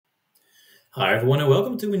Hi everyone and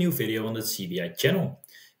welcome to a new video on the CBI channel.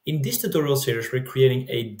 In this tutorial series we're creating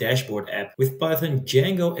a dashboard app with Python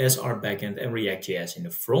Django as our backend and React.js in the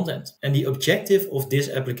frontend. And the objective of this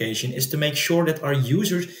application is to make sure that our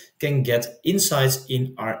users can get insights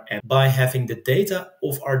in our app by having the data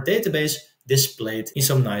of our database displayed in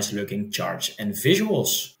some nice looking charts and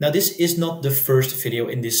visuals. Now this is not the first video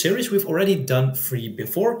in this series. We've already done 3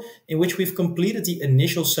 before in which we've completed the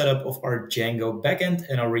initial setup of our Django backend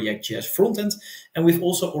and our React.js frontend. And we've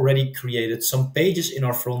also already created some pages in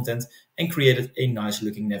our frontend and created a nice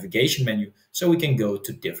looking navigation menu so we can go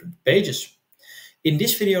to different pages. In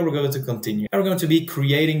this video, we're going to continue. We're going to be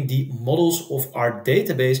creating the models of our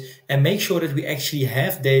database and make sure that we actually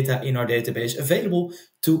have data in our database available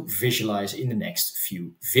to visualize in the next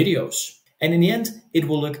few videos. And in the end, it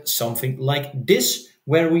will look something like this,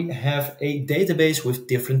 where we have a database with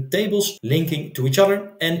different tables linking to each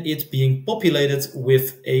other and it being populated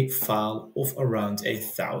with a file of around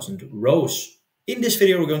 1,000 rows. In this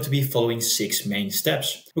video, we're going to be following 6 main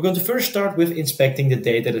steps. We're going to first start with inspecting the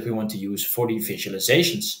data that we want to use for the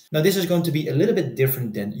visualizations. Now, this is going to be a little bit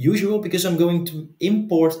different than usual because I'm going to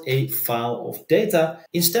import a file of data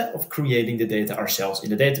instead of creating the data ourselves in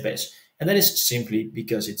the database. And that is simply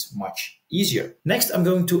because it's much easier. Next, I'm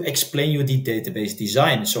going to explain you the database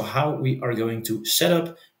design. So how we are going to set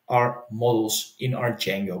up our models in our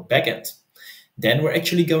Django backend. Then we're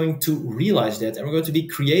actually going to realize that and we're going to be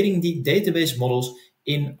creating the database models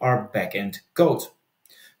in our backend code.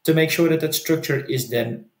 To make sure that that structure is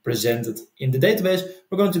then presented in the database,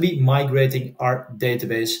 we're going to be migrating our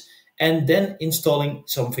database and then installing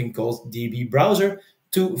something called DB Browser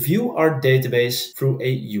to view our database through a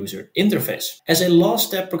user interface. As a last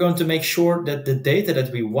step, we're going to make sure that the data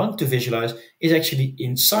that we want to visualize is actually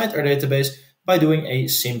inside our database by doing a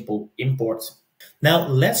simple import. Now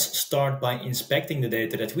let's start by inspecting the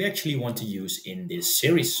data that we actually want to use in this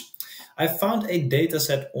series. I found a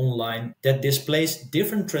dataset online that displays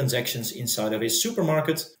different transactions inside of a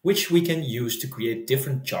supermarket, which we can use to create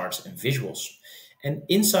different charts and visuals. And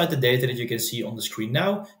inside the data that you can see on the screen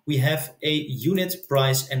now, we have a unit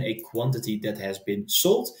price and a quantity that has been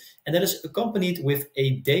sold, and that is accompanied with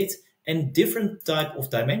a date and different type of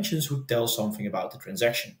dimensions who tell something about the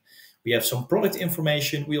transaction. We have some product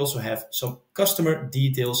information. We also have some customer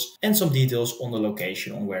details and some details on the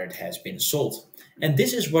location on where it has been sold. And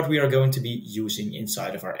this is what we are going to be using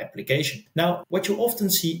inside of our application. Now, what you often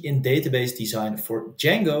see in database design for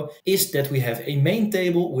Django is that we have a main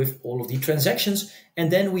table with all of the transactions,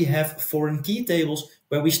 and then we have foreign key tables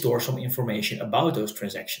where we store some information about those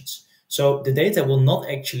transactions. So the data will not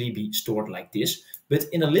actually be stored like this, but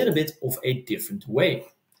in a little bit of a different way.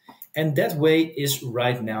 And that way is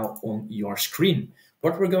right now on your screen.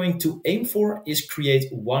 What we're going to aim for is create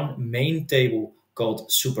one main table called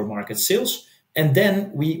supermarket sales. And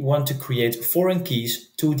then we want to create foreign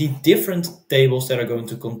keys to the different tables that are going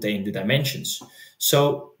to contain the dimensions.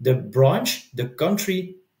 So the branch, the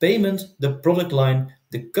country, payment, the product line,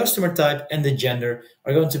 the customer type, and the gender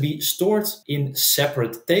are going to be stored in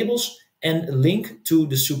separate tables and link to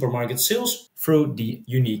the supermarket sales through the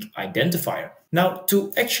unique identifier. Now,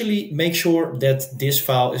 to actually make sure that this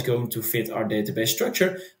file is going to fit our database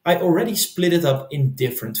structure, I already split it up in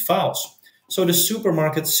different files. So the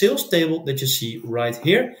supermarket sales table that you see right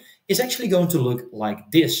here is actually going to look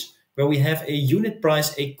like this, where we have a unit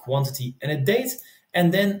price, a quantity, and a date,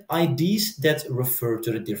 and then IDs that refer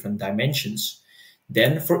to the different dimensions.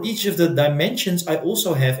 Then for each of the dimensions, I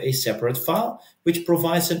also have a separate file, which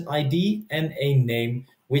provides an ID and a name,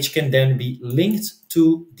 which can then be linked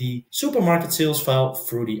to the supermarket sales file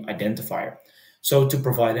through the identifier. So to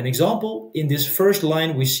provide an example, in this first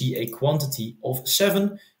line, we see a quantity of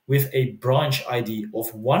 7 with a branch ID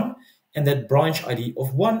of 1, and that branch ID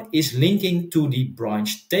of 1 is linking to the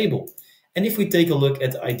branch table. And if we take a look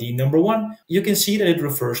at ID number 1, you can see that it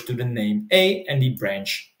refers to the name A and the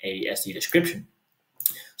branch A as the description.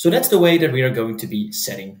 So that's the way that we are going to be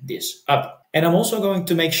setting this up. And I'm also going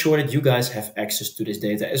to make sure that you guys have access to this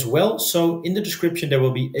data as well. So in the description, there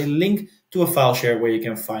will be a link to a file share where you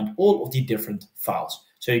can find all of the different files.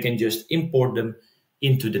 So you can just import them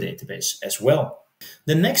into the database as well.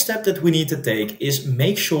 The next step that we need to take is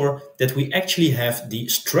make sure that we actually have the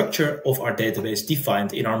structure of our database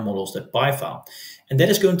defined in our models.py file. And that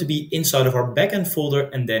is going to be inside of our backend folder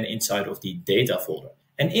and then inside of the data folder.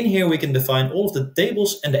 And in here, we can define all of the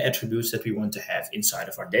tables and the attributes that we want to have inside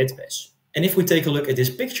of our database. And if we take a look at this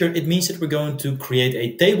picture, it means that we're going to create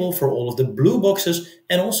a table for all of the blue boxes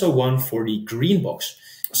and also one for the green box.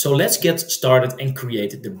 So let's get started and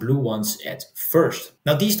create the blue ones at first.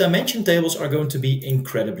 Now these dimension tables are going to be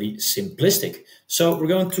incredibly simplistic. So we're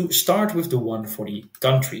going to start with the one for the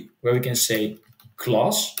country, where we can say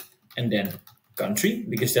class and then country,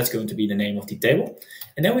 because that's going to be the name of the table.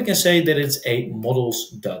 And then we can say that it's a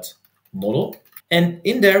models.model. And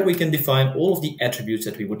in there we can define all of the attributes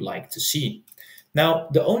that we would like to see. Now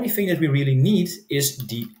the only thing that we really need is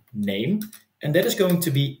the name, and that is going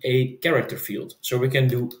to be a character field. So we can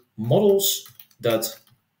do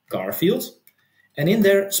models.char field, and in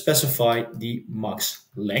there specify the max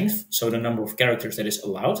length, so the number of characters that is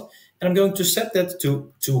allowed. And I'm going to set that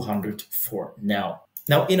to 200 for now.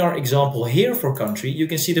 Now in our example here for country, you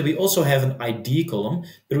can see that we also have an ID column,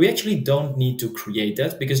 but we actually don't need to create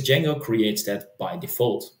that because Django creates that by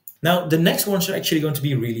default. Now the next ones are actually going to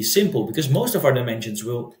be really simple because most of our dimensions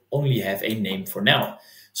will only have a name for now.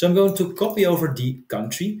 So I'm going to copy over the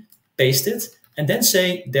country, paste it, and then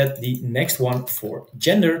say that the next one for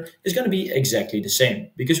gender is going to be exactly the same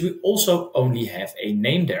because we also only have a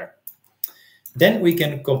name there. Then we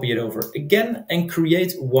can copy it over again and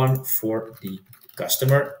create one for the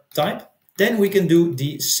customer type. Then we can do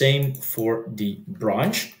the same for the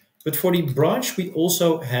branch. But for the branch, we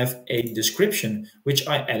also have a description, which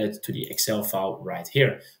I added to the Excel file right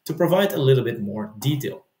here to provide a little bit more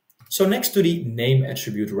detail. So next to the name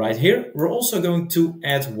attribute right here, we're also going to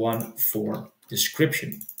add one for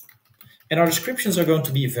description. And our descriptions are going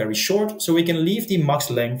to be very short, so we can leave the max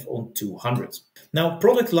length on 200. Now,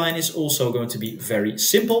 product line is also going to be very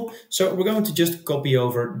simple. So we're going to just copy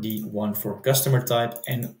over the one for customer type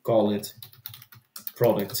and call it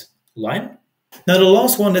product line. Now, the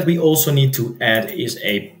last one that we also need to add is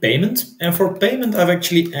a payment. And for payment, I've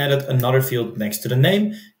actually added another field next to the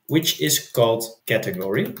name, which is called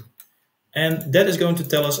category. And that is going to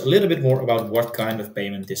tell us a little bit more about what kind of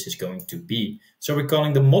payment this is going to be. So we're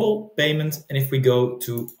calling the model payment. And if we go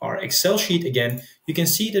to our Excel sheet again, you can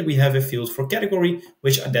see that we have a field for category,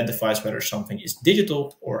 which identifies whether something is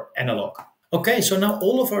digital or analog. Okay, so now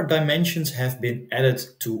all of our dimensions have been added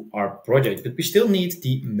to our project, but we still need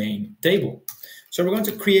the main table. So we're going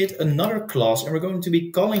to create another class and we're going to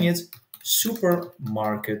be calling it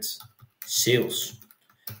supermarket sales.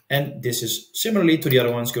 And this is similarly to the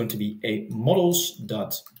other ones going to be a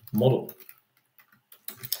models.model.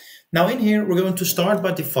 Now in here, we're going to start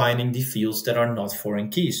by defining the fields that are not foreign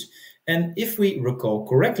keys. And if we recall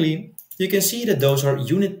correctly, you can see that those are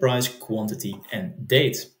unit price, quantity, and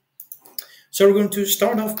date. So we're going to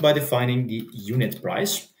start off by defining the unit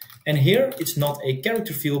price. And here it's not a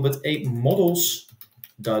character field, but a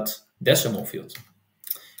models.decimal field.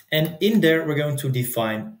 And in there, we're going to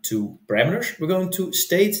define two parameters. We're going to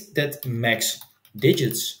state that max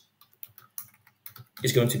digits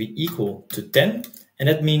is going to be equal to 10. And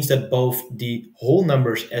that means that both the whole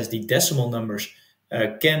numbers as the decimal numbers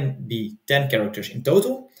can be 10 characters in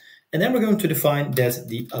total. And then we're going to define that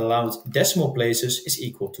the allowed decimal places is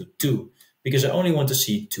equal to 2, because I only want to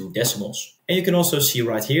see 2 decimals. And you can also see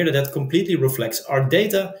right here that that completely reflects our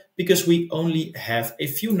data because we only have a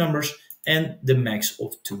few numbers and the max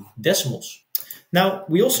of 2 decimals. Now,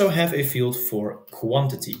 we also have a field for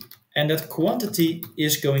quantity, and that quantity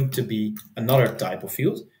is going to be another type of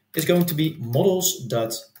field. It's going to be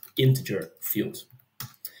models.integer field.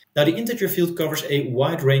 Now, the integer field covers a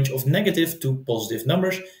wide range of negative to positive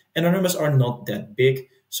numbers, and our numbers are not that big,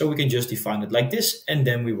 so we can just define it like this, and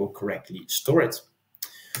then we will correctly store it.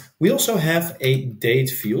 We also have a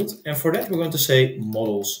date field, and for that, we're going to say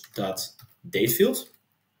models.date field.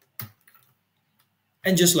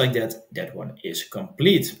 And just like that, that one is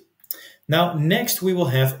complete. Now, next we will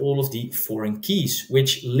have all of the foreign keys,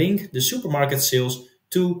 which link the supermarket sales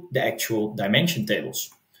to the actual dimension tables.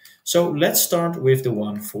 So let's start with the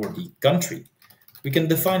one for the country. We can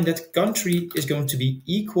define that country is going to be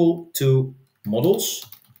equal to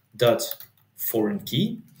models.foreign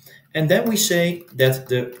key. And then we say that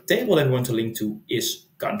the table that we want to link to is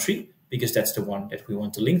country, because that's the one that we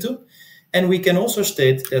want to link to. And we can also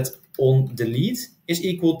state that on delete is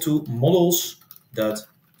equal to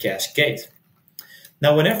models.cascade.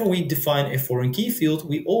 Now, whenever we define a foreign key field,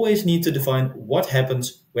 we always need to define what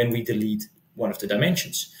happens when we delete one of the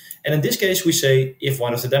dimensions. And in this case, we say if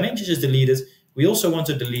one of the dimensions is deleted, we also want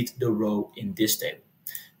to delete the row in this table.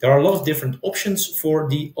 There are a lot of different options for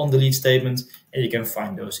the onDelete statement, and you can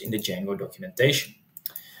find those in the Django documentation.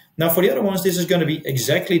 Now, for the other ones, this is going to be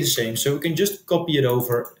exactly the same. So we can just copy it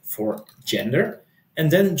over for gender and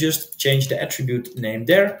then just change the attribute name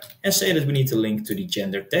there and say that we need to link to the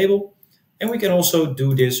gender table. And we can also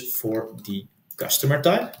do this for the customer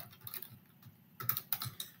type.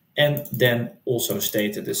 and then also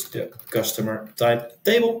state that it's the customer type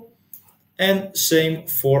table, and same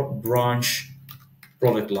for branch,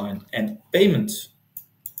 product line, and payment.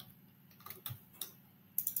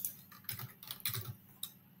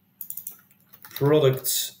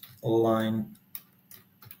 Product line,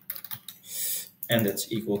 and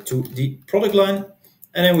that's equal to the product line.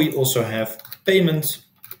 And then we also have payment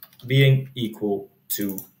being equal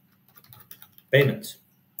to payment.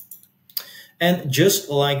 And just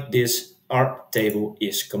like this, our table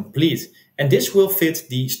is complete. And this will fit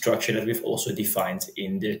the structure that we've also defined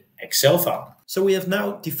in the Excel file. So we have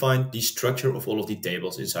now defined the structure of all of the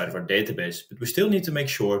tables inside of our database, but we still need to make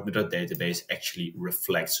sure that our database actually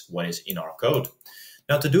reflects what is in our code.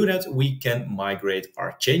 Now, to do that, we can migrate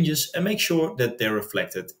our changes and make sure that they're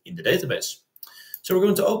reflected in the database. So we're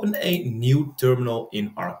going to open a new terminal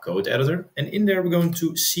in our code editor, and in there we're going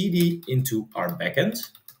to cd into our backend.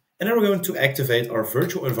 And then we're going to activate our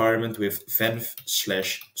virtual environment with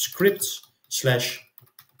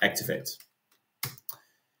venv/scripts/activate.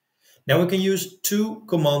 Now we can use two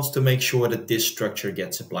commands to make sure that this structure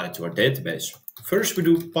gets applied to our database. First, we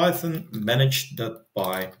do python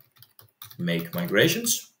manage.py make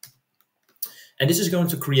migrations. And this is going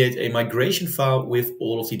to create a migration file with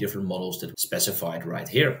all of the different models that are specified right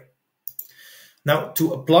here. Now,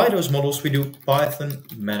 to apply those models, we do python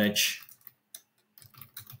manage.py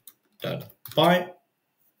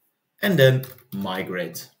and then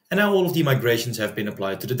migrate. And now all of the migrations have been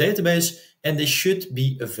applied to the database, and they should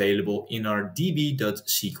be available in our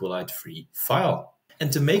db.sqlite3 file.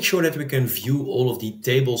 And to make sure that we can view all of the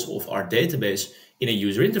tables of our database in a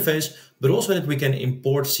user interface, but also that we can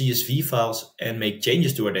import CSV files and make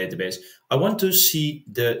changes to our database, I want to see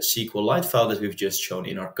the SQLite file that we've just shown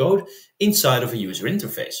in our code inside of a user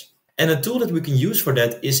interface. And a tool that we can use for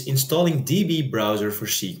that is installing DB Browser for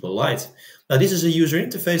SQLite. Now, this is a user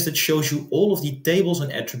interface that shows you all of the tables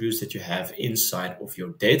and attributes that you have inside of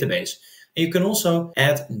your database. And you can also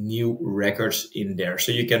add new records in there,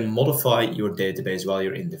 so you can modify your database while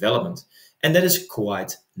you're in development. And that is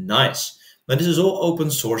quite nice. Now, this is all open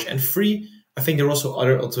source and free. I think there are also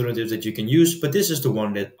other alternatives that you can use, but this is the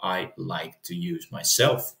one that I like to use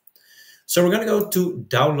myself. So we're going to go to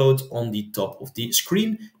download on the top of the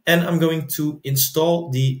screen, and I'm going to install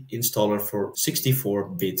the installer for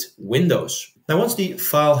 64-bit Windows. Now, once the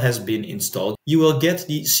file has been installed, you will get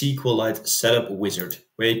the SQLite setup wizard,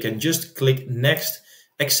 where you can just click next,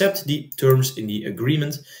 accept the terms in the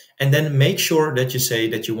agreement, and then make sure that you say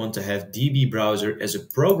that you want to have DB Browser as a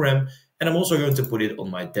program. And I'm also going to put it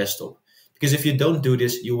on my desktop, because if you don't do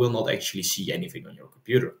this, you will not actually see anything on your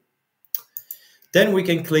computer. Then we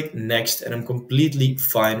can click next, and I'm completely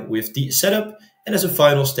fine with the setup. And as a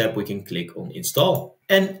final step, we can click on install.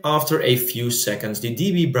 And after a few seconds, the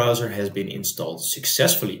DB browser has been installed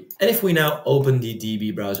successfully. And if we now open the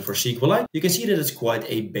DB browser for SQLite, you can see that it's quite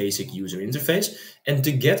a basic user interface. And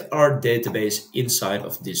to get our database inside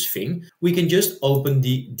of this thing, we can just open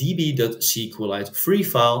the db.sqlite3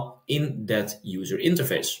 file in that user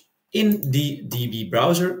interface. In the DB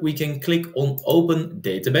browser, we can click on Open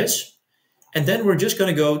Database. And then we're just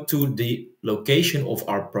going to go to the location of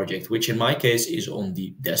our project, which in my case is on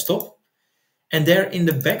the desktop. And there in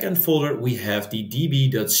the backend folder, we have the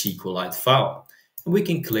db.sqlite file. And we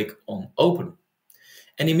can click on Open.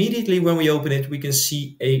 And immediately when we open it, we can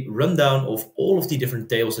see a rundown of all of the different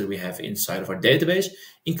tables that we have inside of our database,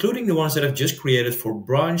 including the ones that I've just created for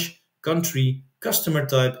branch, country, customer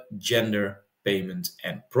type, gender, payment,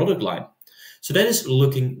 and product line. So that is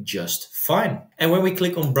looking just fine. And when we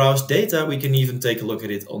click on Browse Data, we can even take a look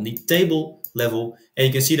at it on the table level. And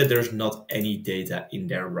you can see that there's not any data in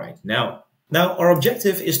there right now. Now, our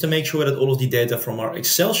objective is to make sure that all of the data from our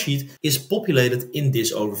Excel sheet is populated in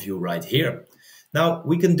this overview right here. Now,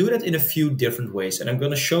 we can do that in a few different ways, and I'm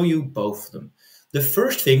going to show you both of them. The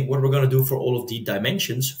first thing, what we're going to do for all of the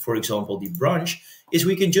dimensions, for example, the branch, is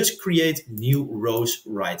we can just create new rows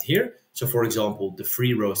right here. So for example, the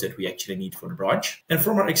 3 rows that we actually need for the branch. And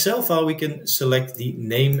from our Excel file, we can select the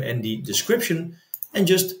name and the description and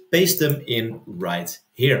just paste them in right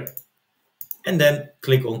here. And then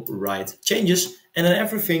click on Write Changes, and then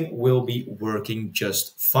everything will be working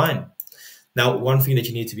just fine. Now, one thing that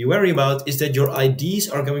you need to be wary about is that your IDs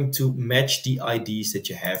are going to match the IDs that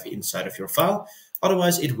you have inside of your file.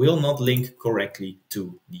 Otherwise, it will not link correctly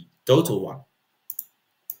to the total one.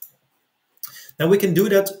 Now, we can do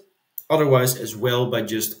that otherwise as well by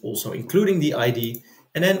just also including the ID.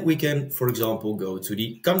 And then we can, for example, go to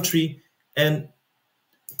the country and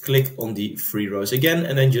click on the 3 rows again,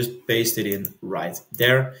 and then just paste it in right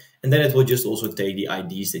there. And then it will just also take the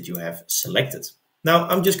IDs that you have selected. Now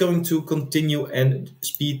I'm just going to continue and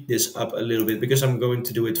speed this up a little bit because I'm going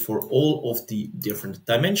to do it for all of the different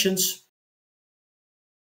dimensions.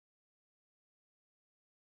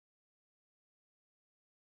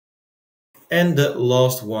 And the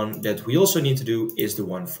last one that we also need to do is the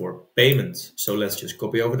one for payment. So let's just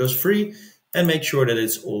copy over those three and make sure that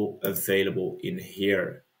it's all available in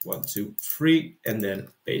here. 1, 2, 3, and then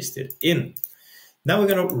paste it in. Now we're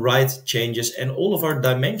going to write changes and all of our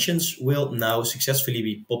dimensions will now successfully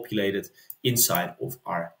be populated inside of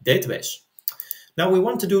our database. Now we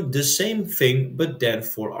want to do the same thing, but then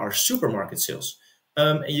for our supermarket sales.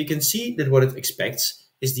 And you can see that what it expects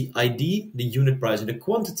is the ID, the unit price and the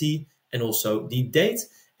quantity, and also the date,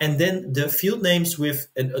 and then the field names with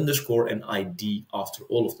an underscore and ID after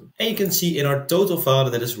all of them. And you can see in our total file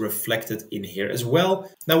that is reflected in here as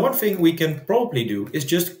well. Now, one thing we can probably do is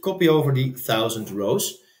just copy over the 1000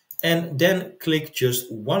 rows and then click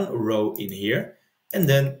just one row in here and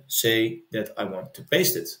then say that I want to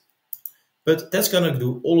paste it. But that's going to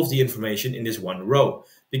do all of the information in this one row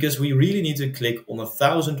because we really need to click on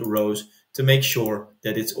 1000 rows to make sure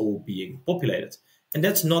that it's all being populated. And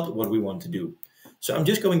that's not what we want to do. So I'm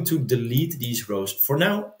just going to delete these rows for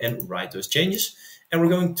now and write those changes. And we're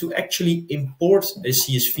going to actually import a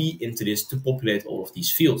CSV into this to populate all of these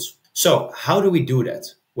fields. So how do we do that?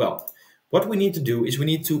 Well, what we need to do is we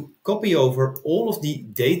need to copy over all of the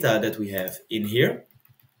data that we have in here,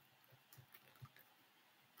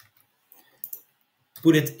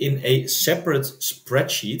 put it in a separate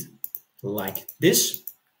spreadsheet like this.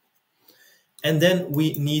 And then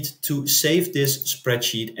we need to save this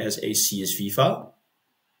spreadsheet as a CSV file.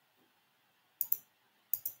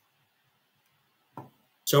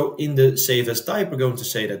 So in the save as type, we're going to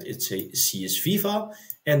say that it's a CSV file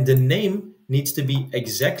and the name needs to be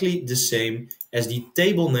exactly the same as the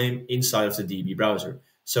table name inside of the DB browser.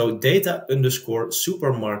 So data underscore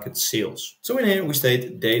supermarket sales. So in here we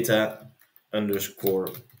state data underscore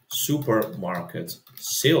supermarket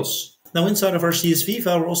sales. Now inside of our CSV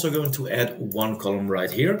file, we're also going to add one column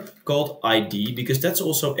right here called ID because that's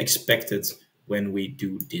also expected when we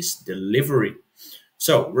do this delivery.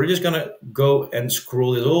 So we're just going to go and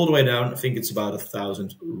scroll it all the way down. I think it's about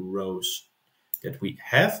 1000 rows that we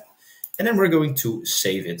have. And then we're going to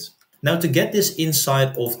save it. Now to get this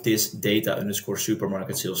inside of this data underscore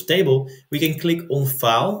supermarket sales table, we can click on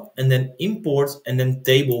file and then import and then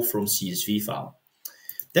table from CSV file.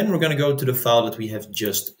 Then we're going to go to the file that we have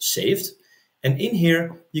just saved. And in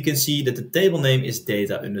here, you can see that the table name is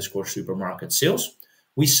data underscore supermarket sales.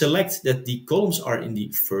 We select that the columns are in the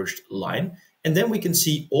first line. And then we can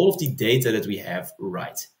see all of the data that we have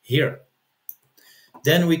right here.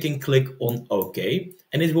 Then we can click on OK.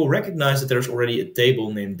 And it will recognize that there's already a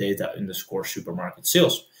table named data underscore supermarket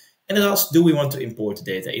sales. And it asks, do we want to import the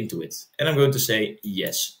data into it? And I'm going to say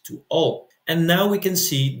yes to all. And now we can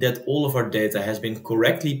see that all of our data has been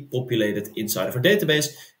correctly populated inside of our database.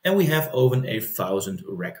 And we have over 1000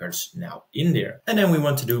 records now in there. And then we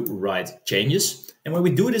want to do write changes. And when we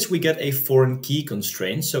do this, we get a foreign key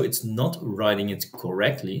constraint. So it's not writing it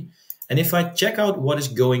correctly. And if I check out what is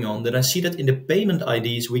going on, then I see that in the payment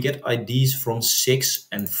IDs, we get IDs from 6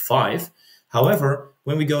 and 5. However,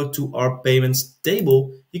 when we go to our payments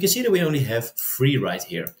table, you can see that we only have 3 right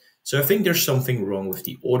here. So I think there's something wrong with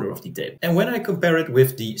the order of the table. And when I compare it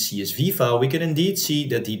with the CSV file, we can indeed see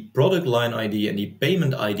that the product line ID and the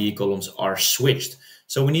payment ID columns are switched.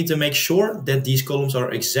 So we need to make sure that these columns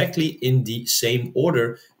are exactly in the same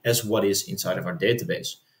order as what is inside of our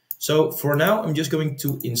database. So for now, I'm just going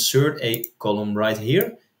to insert a column right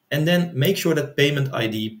here and then make sure that payment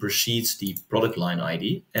ID precedes the product line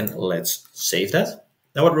ID. And let's save that.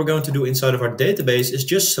 Now what we're going to do inside of our database is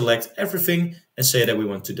just select everything and say that we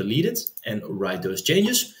want to delete it and write those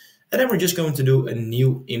changes. And then we're just going to do a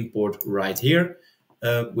new import right here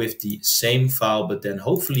with the same file, but then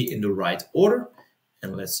hopefully in the right order.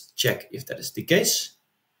 And let's check if that is the case.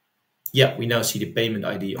 Yeah, we now see the payment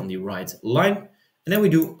ID on the right line. And then we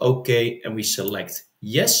do OK and we select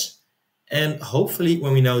yes. And hopefully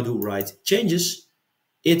when we now do write changes,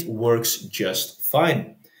 it works just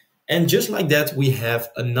fine. And just like that, we have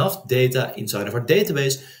enough data inside of our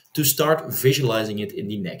database to start visualizing it in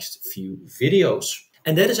the next few videos.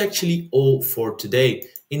 And that is actually all for today.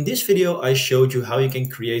 In this video, I showed you how you can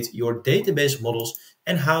create your database models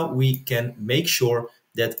and how we can make sure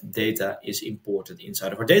that data is imported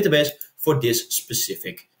inside of our database for this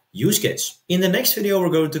specific use case. In the next video, we're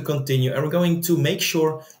going to continue and we're going to make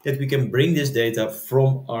sure that we can bring this data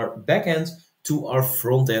from our backend to our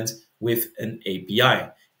front end with an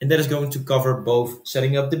API. And that is going to cover both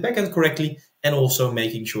setting up the backend correctly and also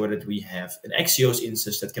making sure that we have an Axios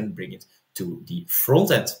instance that can bring it to the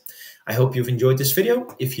front end. I hope you've enjoyed this video.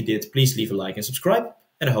 If you did, please leave a like and subscribe,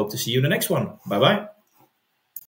 and I hope to see you in the next one. Bye bye.